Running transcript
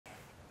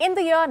In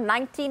the year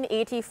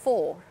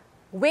 1984,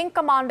 Wing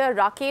Commander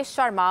Rakesh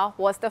Sharma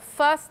was the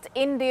first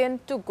Indian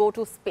to go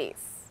to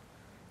space.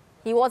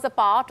 He was a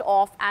part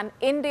of an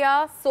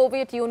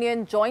India-Soviet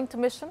Union joint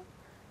mission.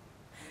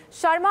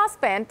 Sharma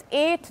spent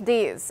 8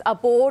 days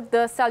aboard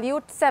the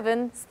Salyut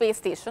 7 space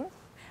station.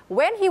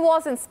 When he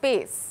was in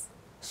space,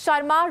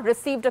 Sharma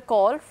received a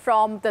call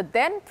from the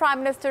then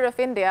Prime Minister of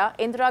India,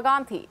 Indira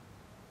Gandhi.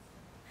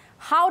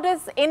 "How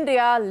does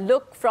India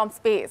look from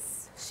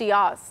space?" she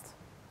asked.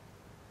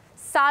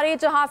 "Sare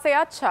jahan se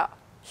acha,"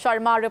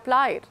 Sharma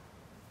replied.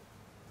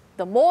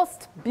 "The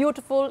most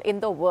beautiful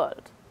in the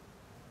world."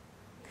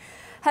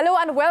 Hello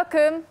and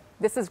welcome.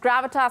 This is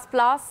Gravitas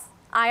Plus.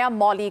 I am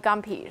Molly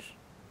Gambhir.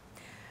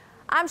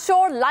 I'm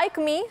sure,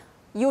 like me,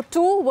 you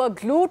too were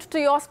glued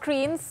to your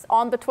screens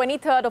on the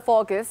 23rd of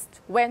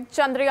August when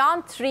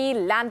Chandrayaan 3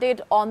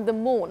 landed on the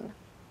moon.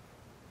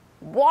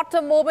 What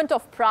a moment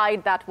of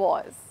pride that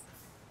was.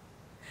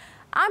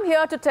 I'm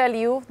here to tell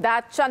you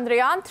that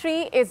Chandrayaan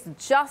 3 is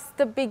just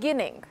the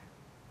beginning.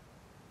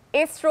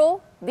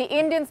 ISRO, the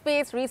Indian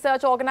Space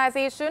Research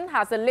Organization,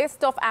 has a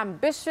list of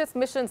ambitious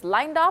missions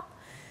lined up,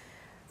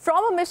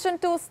 from a mission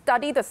to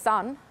study the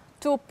sun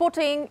to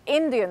putting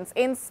Indians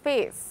in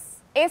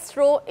space.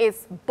 ISRO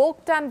is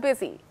booked and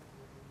busy.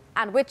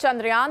 And with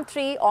Chandrayaan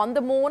 3 on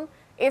the moon,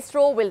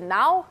 ISRO will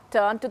now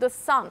turn to the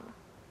sun.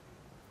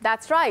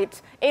 That's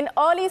right. In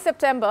early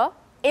September,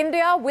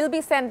 India will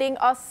be sending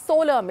a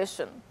solar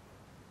mission.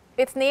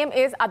 Its name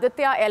is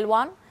Aditya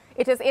L1.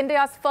 It is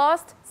India's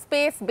first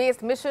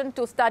space-based mission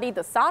to study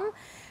the sun.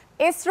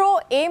 ISRO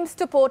aims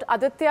to put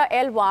Aditya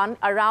L1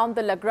 around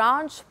the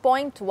Lagrange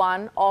point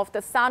 1 of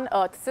the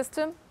Sun-Earth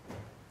system.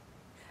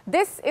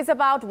 This is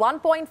about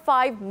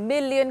 1.5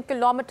 million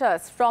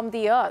kilometers from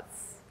the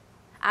Earth.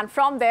 And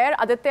from there,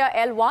 Aditya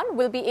L1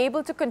 will be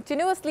able to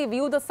continuously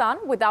view the sun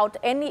without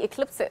any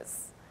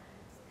eclipses.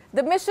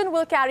 The mission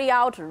will carry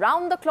out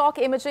round-the-clock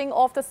imaging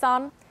of the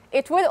sun.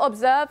 It will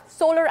observe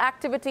solar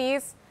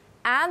activities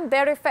and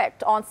their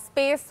effect on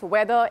space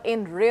weather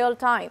in real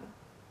time.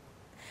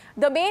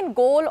 The main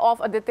goal of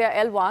Aditya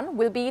L1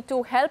 will be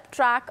to help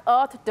track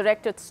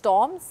Earth-directed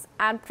storms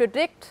and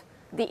predict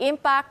the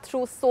impact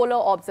through solar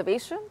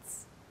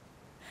observations.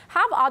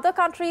 Have other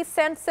countries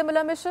sent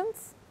similar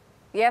missions?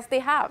 Yes, they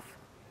have.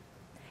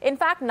 In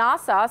fact,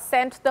 NASA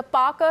sent the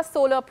Parker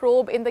Solar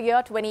Probe in the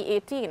year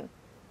 2018.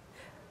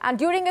 And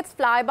during its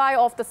flyby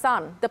of the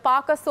sun, the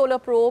Parker Solar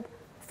Probe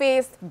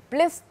faced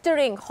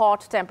blistering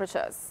hot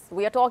temperatures.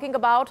 We are talking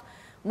about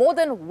more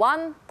than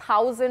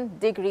 1,000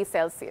 degrees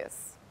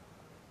Celsius.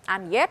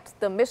 And yet,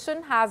 the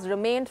mission has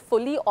remained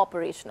fully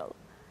operational.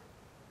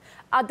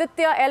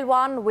 Aditya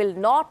L1 will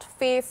not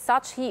face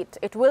such heat.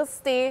 It will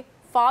stay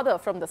farther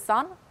from the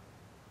sun.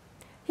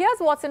 Here's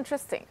what's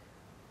interesting.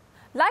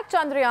 Like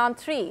Chandrayaan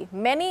 3,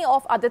 many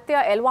of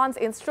Aditya L1's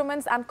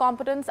instruments and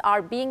components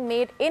are being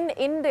made in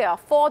India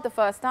for the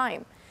first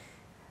time.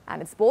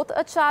 And it's both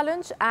a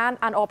challenge and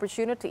an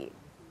opportunity.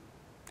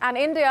 And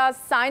India's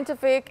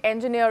scientific,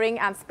 engineering,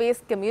 and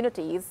space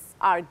communities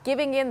are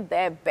giving in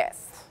their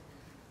best.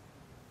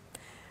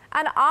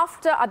 And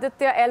after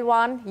Aditya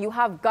L1, you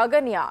have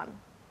Gaganyaan.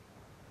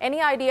 Any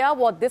idea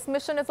what this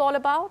mission is all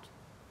about?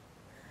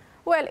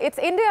 Well, it's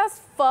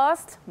India's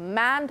first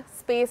manned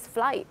space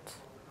flight.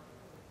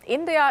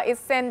 India is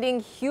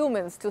sending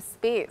humans to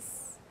space.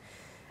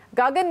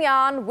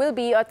 Gaganyaan will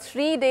be a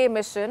 3-day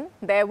mission.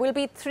 There will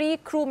be 3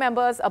 crew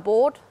members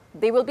aboard.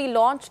 They will be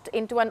launched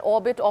into an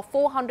orbit of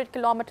 400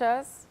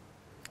 kilometers.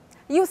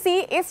 You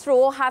see,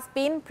 ISRO has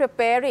been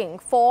preparing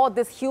for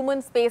this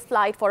human space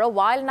flight for a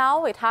while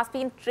now. It has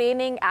been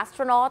training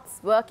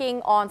astronauts,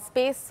 working on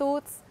space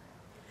suits.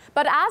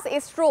 But as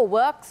ISRO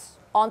works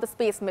on the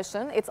space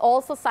mission, it's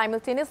also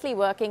simultaneously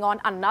working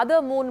on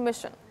another moon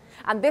mission.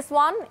 And this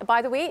one,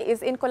 by the way,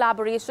 is in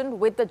collaboration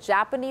with the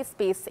Japanese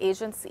Space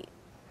Agency.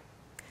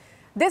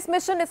 This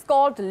mission is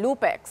called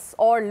LUPEX,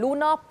 or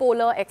Lunar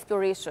Polar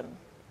Exploration.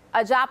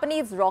 A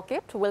Japanese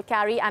rocket will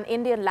carry an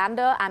Indian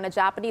lander and a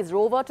Japanese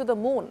rover to the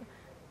moon.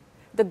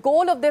 The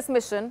goal of this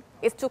mission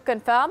is to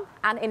confirm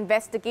and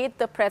investigate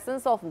the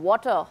presence of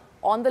water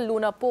on the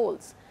lunar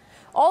poles.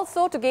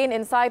 Also to gain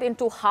insight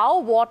into how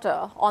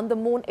water on the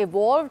moon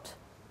evolved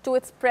to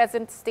its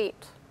present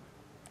state.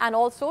 And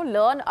also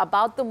learn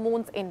about the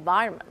moon's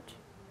environment.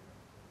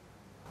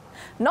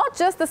 Not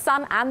just the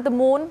sun and the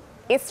moon,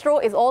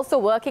 ISRO is also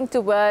working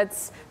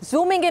towards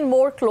zooming in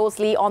more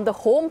closely on the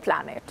home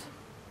planet.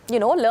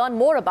 Learn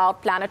more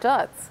about planet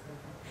Earth.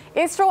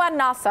 ISRO and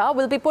NASA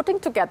will be putting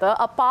together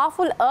a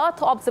powerful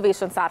Earth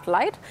observation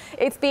satellite.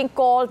 It's being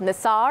called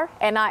NISAR,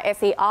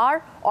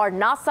 N-I-S-A-R, or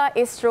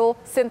NASA-ISRO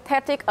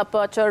Synthetic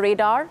Aperture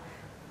Radar,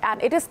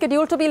 and it is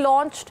scheduled to be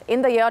launched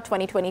in the year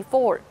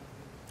 2024.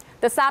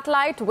 The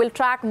satellite will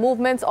track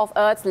movements of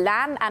Earth's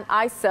land and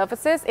ice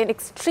surfaces in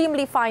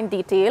extremely fine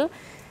detail.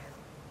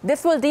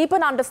 This will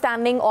deepen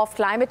understanding of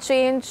climate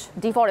change,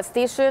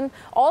 deforestation,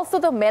 also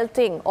the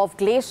melting of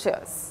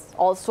glaciers,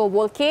 also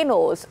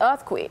volcanoes,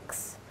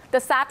 earthquakes.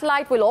 The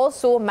satellite will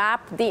also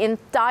map the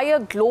entire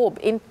globe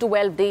in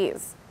 12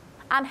 days.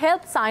 and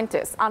help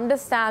scientists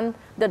understand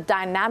the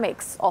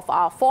dynamics of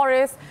our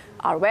forests,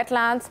 our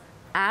wetlands,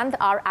 and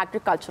our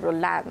agricultural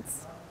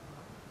lands.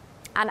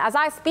 And as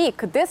I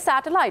speak, this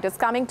satellite is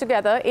coming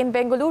together in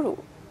Bengaluru.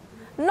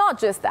 Not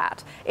just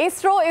that,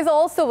 ISRO is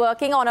also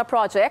working on a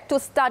project to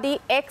study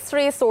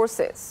X-ray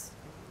sources.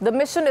 The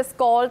mission is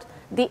called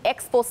the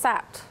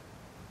XPOSAT,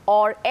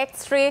 or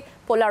X-ray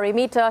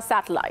polarimeter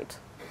satellite.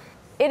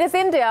 It is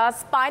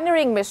India's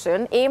pioneering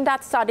mission aimed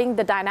at studying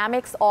the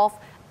dynamics of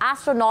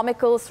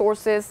astronomical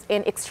sources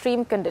in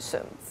extreme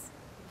conditions.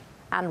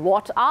 And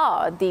what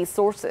are these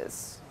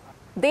sources?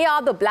 They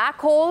are the black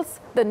holes,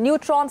 the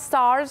neutron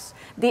stars,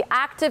 the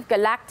active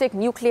galactic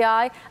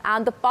nuclei,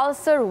 and the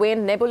pulsar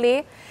wind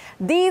nebulae.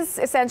 These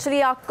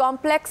essentially are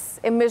complex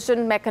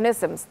emission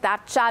mechanisms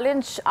that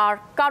challenge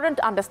our current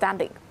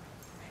understanding.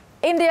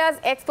 India's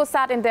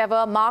XPOSAT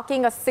endeavor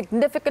marking a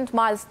significant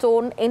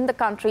milestone in the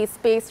country's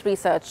space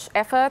research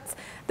efforts.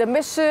 The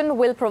mission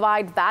will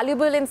provide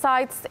valuable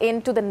insights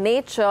into the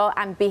nature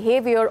and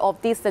behavior of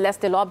these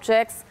celestial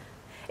objects.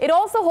 It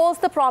also holds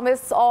the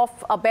promise of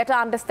a better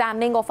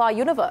understanding of our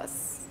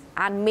universe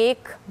and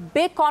make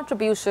big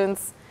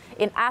contributions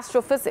in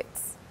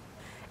astrophysics.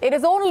 It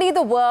is only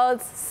the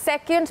world's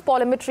second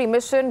polarimetry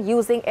mission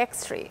using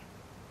X-ray.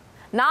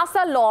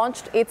 NASA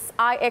launched its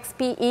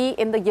IXPE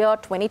in the year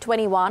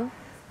 2021,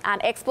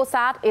 and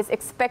XPOSAT is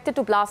expected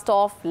to blast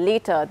off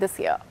later this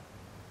year.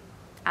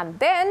 And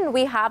then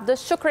we have the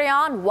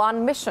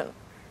Chandrayaan-1 mission.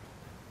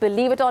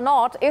 Believe it or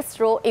not,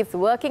 ISRO is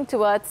working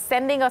towards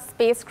sending a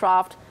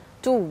spacecraft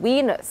to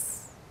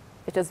Venus.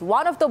 It is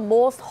one of the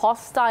most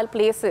hostile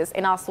places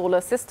in our solar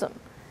system.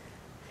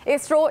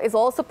 ISRO is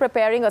also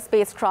preparing a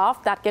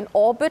spacecraft that can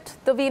orbit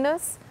the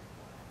Venus.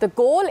 The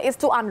goal is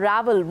to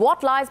unravel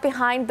what lies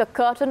behind the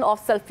curtain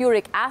of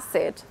sulfuric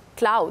acid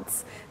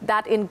clouds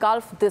that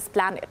engulf this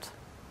planet.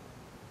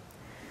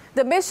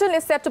 The mission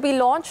is set to be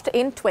launched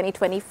in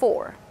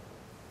 2024.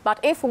 But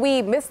if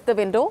we miss the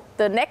window,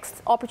 the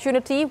next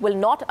opportunity will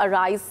not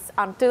arise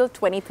until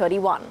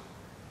 2031.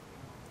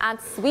 And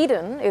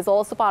Sweden is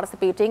also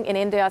participating in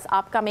India's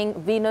upcoming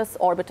Venus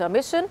orbiter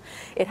mission.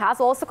 It has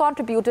also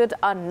contributed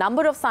a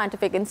number of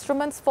scientific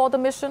instruments for the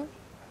mission.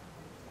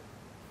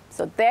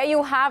 So there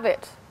you have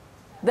it.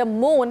 The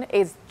moon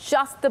is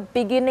just the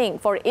beginning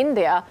for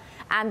India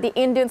and the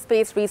Indian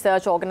Space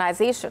Research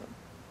Organization.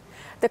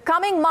 The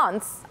coming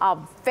months are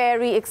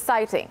very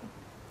exciting,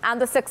 and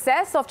the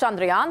success of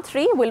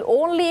Chandrayaan-3 will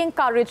only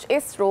encourage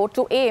ISRO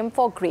to aim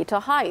for greater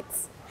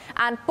heights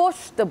and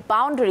push the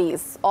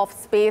boundaries of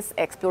space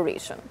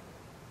exploration.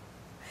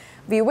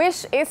 We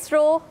wish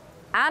ISRO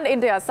and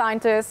India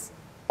scientists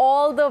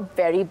all the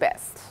very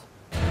best.